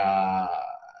a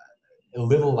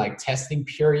little like testing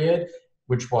period,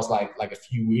 which was like a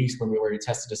few weeks when we already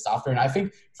tested the software. And I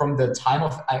think from the time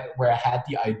of where I had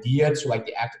the idea to like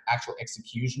the actual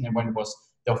execution, and when it was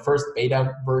the first beta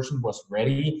version was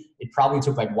ready, it probably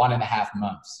took like 1.5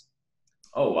 months.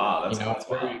 Oh wow, that's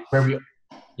where we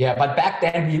yeah, but back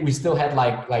then we still had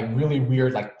like really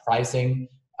weird like pricing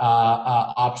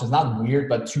options, not weird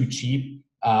but too cheap.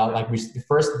 The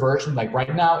first version, like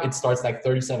right now it starts like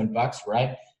 $37,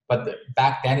 right? But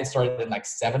back then it started at like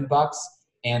 $7,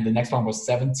 and the next one was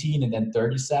 17, and then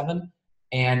 37,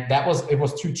 and it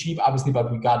was too cheap, obviously,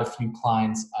 but we got a few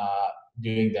clients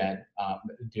doing that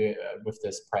with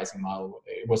this pricing model.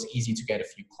 It was easy to get a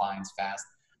few clients fast.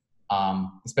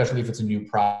 Especially if it's a new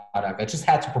product. I just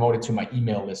had to promote it to my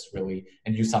email list really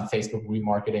and use some Facebook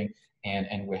remarketing,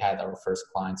 and we had our first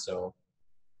client. So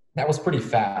that was pretty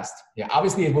fast. Yeah,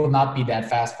 obviously it will not be that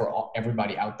fast for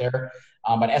everybody out there.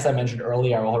 But as I mentioned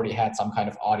earlier, I already had some kind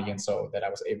of audience so that I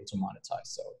was able to monetize.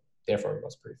 So therefore it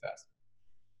was pretty fast.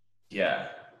 Yeah,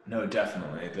 no,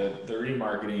 definitely. The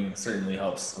remarketing certainly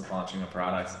helps with launching a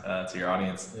product to your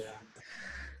audience. Yeah.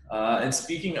 And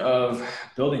speaking of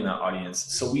building that audience,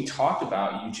 so we talked about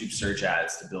YouTube search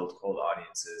ads to build cold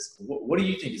audiences. What do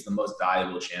you think is the most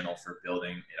valuable channel for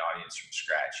building an audience from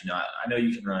scratch? I know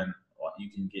you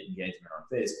can get engagement on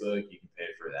Facebook, you can pay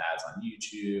for the ads on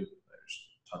YouTube, there's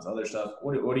tons of other stuff.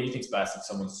 What do you think is best if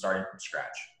someone's starting from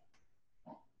scratch?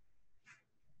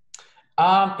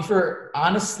 If you're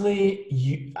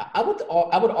honestly, I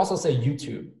would also say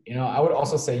YouTube. I would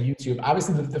also say YouTube.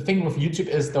 Obviously, the thing with YouTube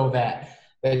is though that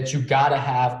you gotta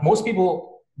have, most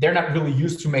people, they're not really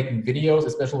used to making videos,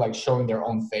 especially like showing their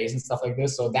own face and stuff like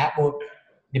this. So that will,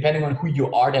 depending on who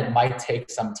you are, that might take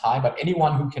some time, but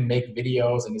anyone who can make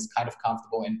videos and is kind of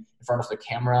comfortable in front of the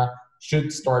camera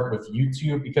should start with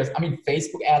YouTube, because I mean,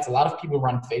 Facebook ads, a lot of people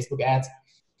run Facebook ads.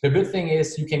 The good thing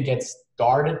is you can get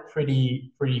started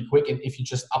pretty quick, and if you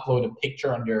just upload a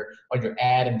picture on your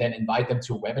ad and then invite them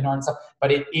to a webinar and stuff.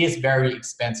 But it is very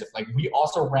expensive. Like we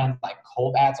also ran like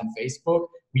cold ads on Facebook.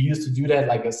 We used to do that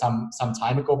like some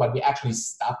time ago, but we actually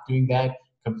stopped doing that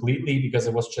completely because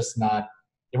it was just not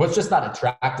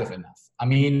attractive enough. I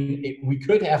mean, we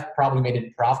could have probably made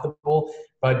it profitable,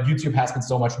 but YouTube has been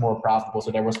so much more profitable,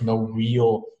 so there was no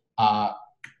real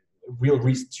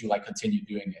reason to like continue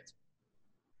doing it.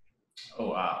 Oh,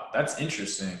 wow. That's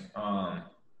interesting. I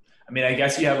mean, I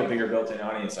guess you have a bigger built-in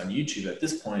audience on YouTube at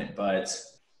this point, but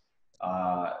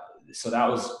so that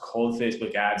was cold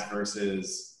Facebook ads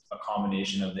versus a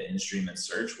combination of the in-stream and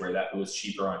search, where that was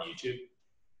cheaper on YouTube?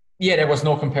 Yeah, there was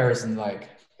no comparison.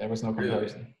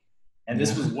 Really? And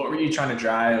this was, what were you trying to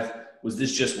drive? Was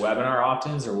this just webinar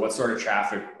opt-ins, or what sort of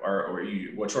traffic, or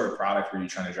what sort of product were you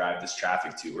trying to drive this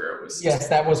traffic to, where it was? Yes,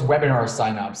 that was webinar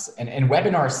signups, and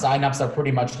webinar signups are pretty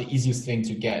much the easiest thing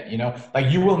to get.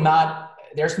 Like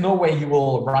there's no way you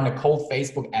will run a cold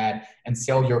Facebook ad and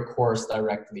sell your course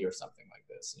directly or something like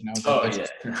this.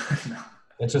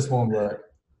 That just won't work.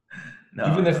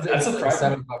 No, even if that's it's like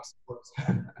 $7.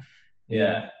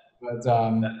 Yeah. But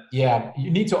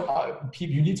you need to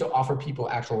offer people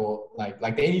actual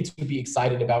like they need to be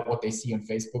excited about what they see on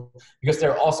Facebook, because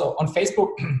they're also on Facebook.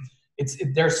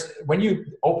 When you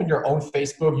open your own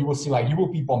Facebook, you will see you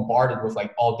will be bombarded with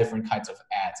like all different kinds of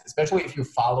ads, especially if you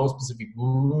follow specific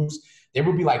gurus. There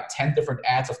will be like 10 different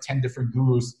ads of 10 different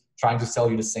gurus trying to sell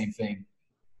you the same thing.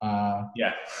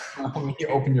 When you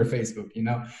open your Facebook,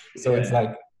 so it's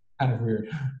like kind of weird.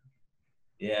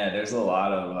 Yeah, there's a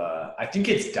lot of, I think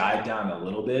it's died down a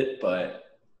little bit,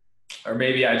 or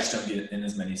maybe I just don't get in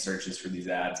as many searches for these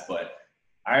ads, but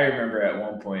I remember at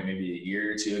one point, maybe a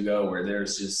year or two ago, where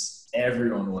there's just,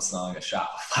 everyone was selling a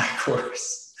Shopify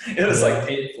course. It was like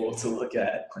painful to look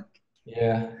at.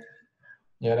 Yeah,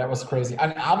 that was crazy.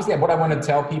 And obviously what I want to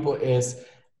tell people is,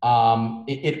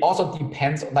 it also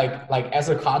depends, like as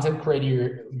a content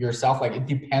creator yourself, like it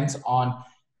depends on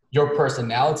your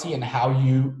personality and how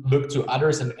you look to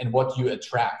others and what you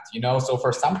attract, So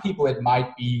for some people, it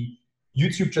might be,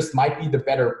 YouTube just might be the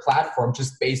better platform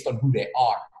just based on who they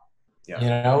are.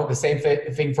 Yeah. The same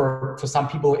thing for some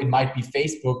people, it might be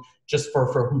Facebook just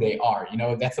for who they are.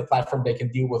 That's the platform they can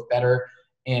deal with better.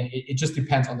 And it just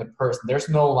depends on the person. There's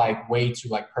no like way to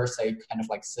like per se kind of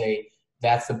like say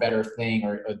that's the better thing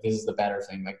or this is the better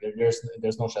thing. Like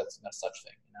there's no such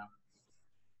thing,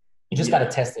 You just got to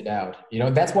test it out.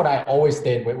 That's what I always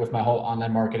did with my whole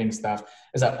online marketing stuff,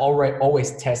 is I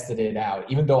always tested it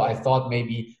out. Even though I thought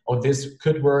maybe, this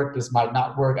could work, this might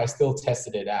not work, I still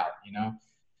tested it out,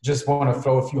 Just want to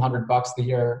throw a few $100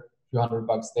 here, a few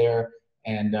 $100 there,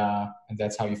 and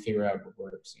that's how you figure out what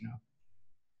works,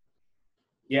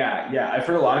 Yeah. I've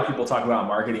heard a lot of people talk about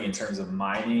marketing in terms of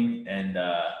mining and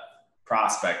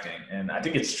prospecting. And I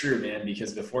think it's true, man,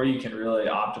 because before you can really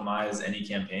optimize any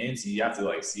campaigns, you have to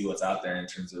like see what's out there in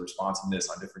terms of responsiveness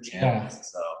on different channels. Yeah.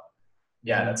 So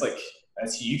yeah,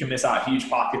 you can miss out huge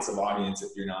pockets of audience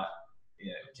if you're not,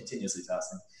 continuously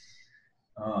testing.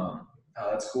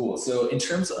 That's cool. So in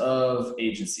terms of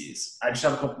agencies, I just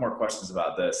have a couple more questions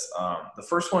about this. The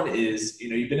first one is,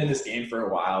 you've been in this game for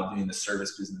a while doing the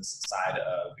service business side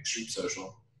of Extreme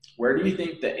Social. Where do you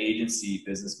think the agency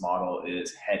business model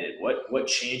is headed? What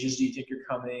changes do you think are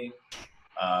coming?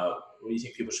 What do you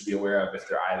think people should be aware of if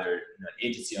they're either an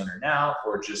agency owner now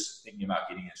or just thinking about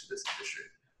getting into this industry?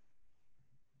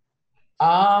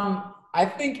 I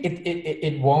think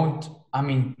it won't,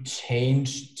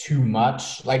 change too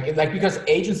much. Like because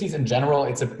agencies in general,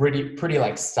 it's a pretty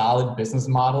like solid business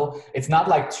model. It's not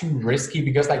like too risky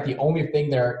because like the only thing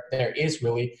there is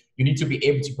really, you need to be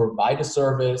able to provide a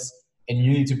service and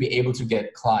you need to be able to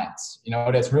get clients.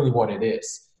 That's really what it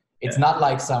is. It's not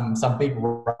like some big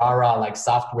rah-rah like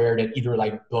software that either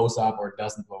like blows up or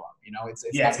doesn't blow up. It's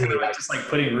it's not really like just like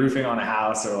putting roofing on a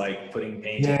house or like putting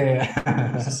paint.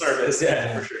 Yeah. Service.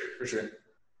 Yeah, for sure.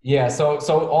 Yeah. So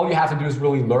all you have to do is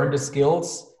really learn the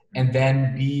skills and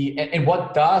then and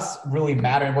what does really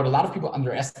matter and what a lot of people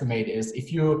underestimate is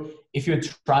if you're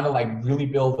trying to like really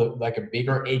build a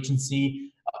bigger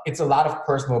agency, it's a lot of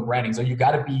personal branding. So you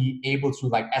got to be able to,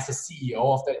 like, as a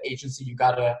CEO of that agency, you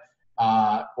got to,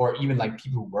 or even like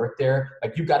people who work there,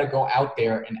 like you got to go out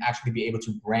there and actually be able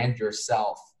to brand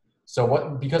yourself.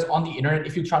 So because on the internet,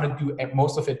 if you're trying to do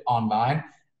most of it online,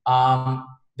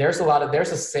 there's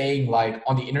a saying like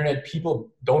on the internet,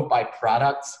 people don't buy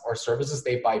products or services,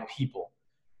 they buy people,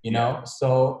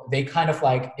 so they kind of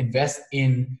like invest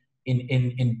in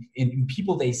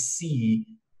people they see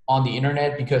on the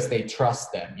internet because they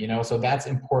trust them, so that's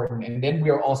important. And then we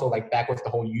are also like back with the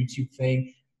whole YouTube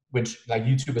thing, which like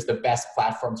YouTube is the best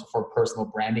platform for personal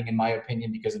branding, in my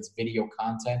opinion, because it's video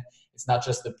content. It's not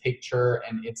just a picture,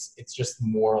 and it's just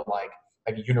more like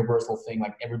a universal thing.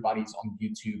 Like everybody's on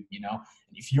YouTube, and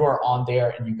if you are on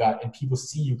there and people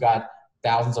see you got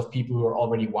thousands of people who are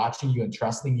already watching you and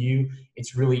trusting you,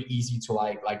 it's really easy to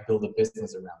like build a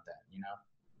business around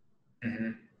that,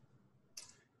 Mm-hmm.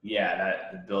 Yeah,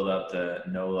 that build up the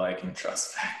know, like, and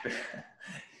trust factor,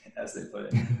 as they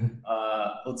put it.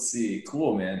 Let's see.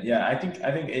 Cool, man. Yeah, I think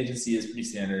agency is pretty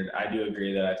standard. I do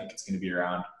agree that I think it's going to be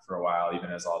around for a while, even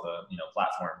as all the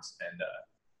platforms and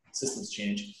systems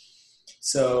change.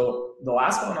 So the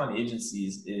last one on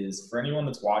agencies is for anyone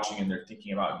that's watching and they're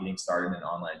thinking about getting started in an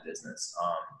online business.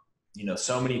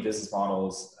 So many business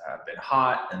models have been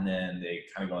hot and then they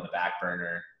kind of go on the back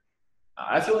burner.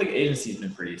 I feel like agency has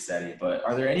been pretty steady, but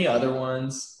are there any other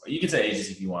ones? You can say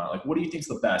agency if you want. Like, what do you think is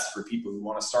the best for people who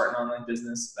want to start an online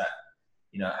business that,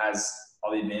 has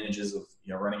all the advantages of,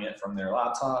 running it from their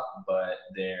laptop, but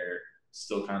they're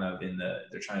still kind of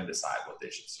they're trying to decide what they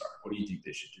should start. What do you think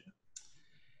they should do?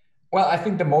 Well, I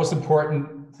think the most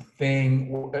important thing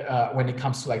when it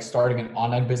comes to like starting an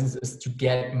online business is to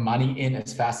get money in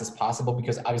as fast as possible,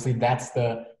 because obviously that's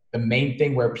the main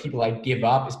thing where people like give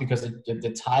up, is because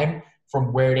the time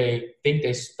from where they think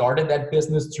they started that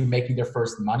business to making their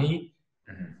first money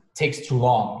takes too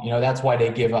long. That's why they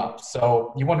give up.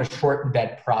 So you want to shorten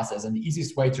that process. And the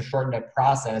easiest way to shorten that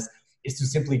process is to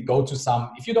simply go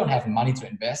to if you don't have money to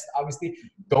invest, obviously,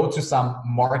 go to some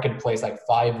marketplace like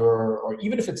Fiverr, or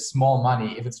even if it's small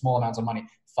money, if it's small amounts of money,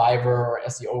 Fiverr or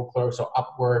SEO Clerks or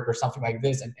Upwork or something like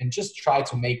this, and just try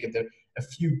to make it a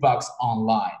few bucks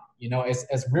online.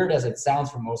 As weird as it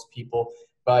sounds for most people,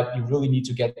 but you really need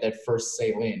to get that first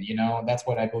sale in, that's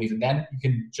what I believe. And then you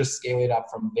can just scale it up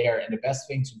from there. And the best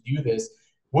thing to do this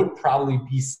would probably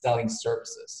be selling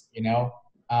services,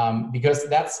 because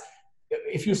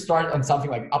if you start on something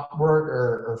like Upwork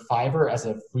or Fiverr as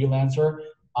a freelancer,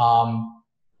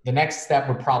 the next step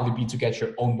would probably be to get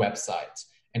your own website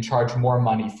and charge more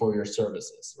money for your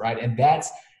services, right? And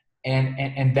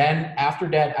and then after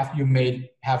that, after you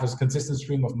have a consistent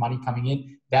stream of money coming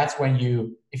in, that's when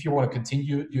if you want to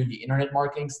continue doing the internet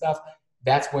marketing stuff,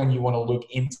 that's when you want to look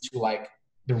into like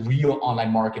the real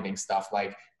online marketing stuff,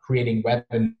 like creating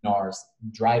webinars,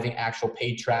 driving actual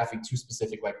paid traffic to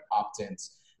specific like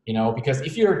opt-ins, because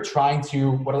if you're trying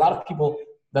to, what a lot of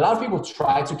people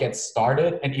try to get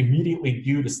started and immediately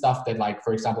do the stuff that, like,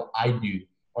 for example, I do,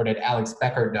 or that Alex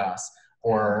Becker does,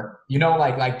 or,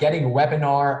 like getting a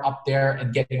webinar up there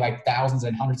and getting like thousands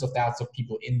and hundreds of thousands of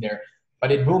people in there.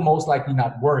 But it will most likely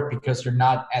not work because you're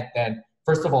not at that,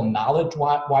 first of all,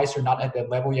 knowledge-wise, you're not at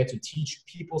that level yet to teach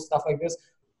people stuff like this.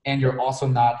 And you're also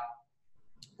not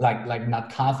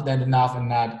not confident enough,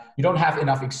 and you don't have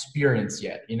enough experience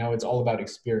yet. It's all about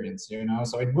experience,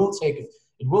 so it will take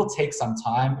It will take some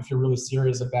time if you're really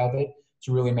serious about it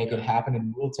to really make it happen. It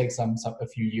will take a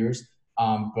few years.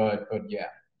 But yeah,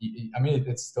 I mean,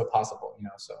 it's still possible,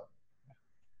 so.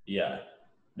 Yeah.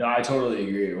 No, I totally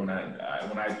agree.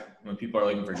 When people are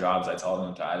looking for jobs, I tell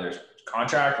them to either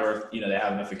contract or if, they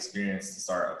have enough experience to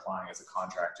start applying as a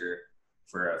contractor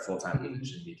for a full-time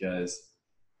position because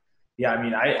yeah, I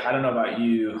mean, I don't know about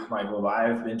you, Michael, but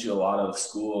I've been to a lot of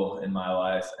school in my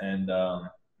life and,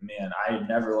 man, I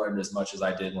never learned as much as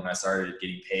I did when I started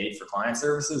getting paid for client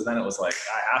services. Then it was like,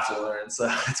 I have to learn.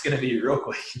 So it's going to be real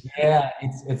quick. Yeah,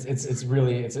 it's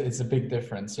really, it's a big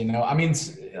difference, I mean,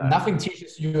 nothing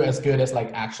teaches you as good as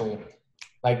like actual,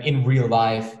 like in real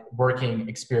life working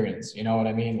experience. You know what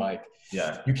I mean? Like,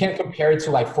 yeah, you can't compare it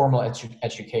to like formal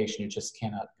education. You just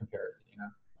cannot compare it.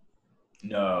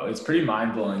 No, it's pretty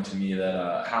mind blowing to me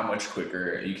that how much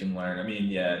quicker you can learn. I mean,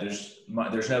 yeah, there's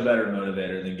no better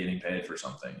motivator than getting paid for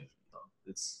something.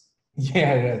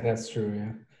 Yeah, that's true.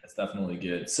 Yeah, that's definitely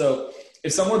good. So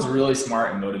if someone's really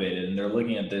smart and motivated and they're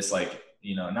looking at this like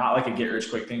not like a get rich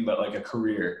quick thing, but like a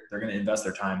career, they're going to invest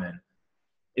their time in.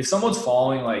 If someone's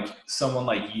following like someone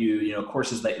like you,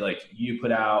 courses that like you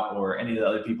put out or any of the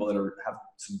other people that have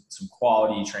some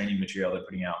quality training material they're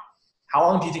putting out, how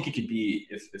long do you think it could be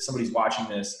if somebody's watching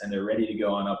this and they're ready to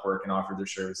go on Upwork and offer their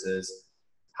services?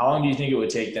 How long do you think it would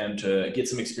take them to get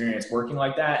some experience working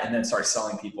like that and then start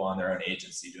selling people on their own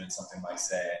agency, doing something like,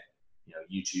 say,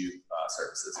 YouTube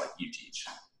services like you teach?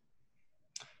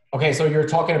 Okay, so you're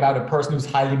talking about a person who's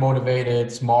highly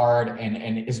motivated, smart,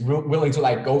 and is willing to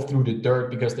like go through the dirt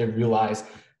because they realize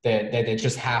that they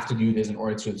just have to do this in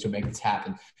order to make this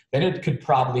happen. Then it could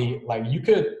probably, like, you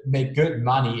could make good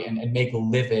money and make a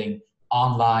living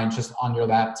online just on your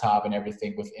laptop and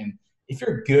everything within, if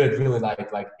you're good, really like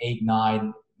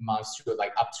 8-9 months to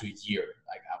like up to a year,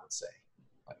 like I would say.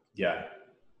 Like, yeah.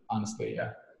 Honestly,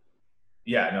 yeah.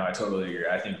 Yeah, no, I totally agree.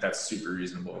 I think that's super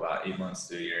reasonable. About 8 months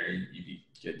to a year, you'd be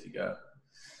good to go.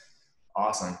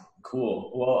 Awesome.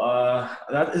 Cool. Well,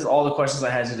 that is all the questions I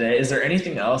had today. Is there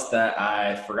anything else that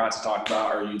I forgot to talk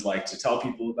about or you'd like to tell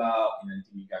people about?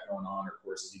 Anything you got going on or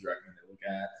courses you'd recommend to look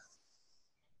at?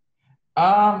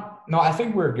 No, I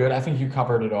think we're good. I think you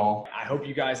covered it all. I hope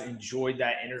you guys enjoyed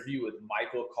that interview with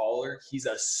Michael Kohler. He's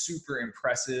a super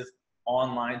impressive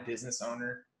online business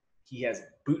owner. He has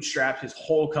bootstrapped his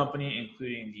whole company,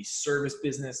 including the service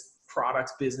business,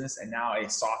 products business, and now a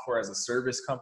software as a service company.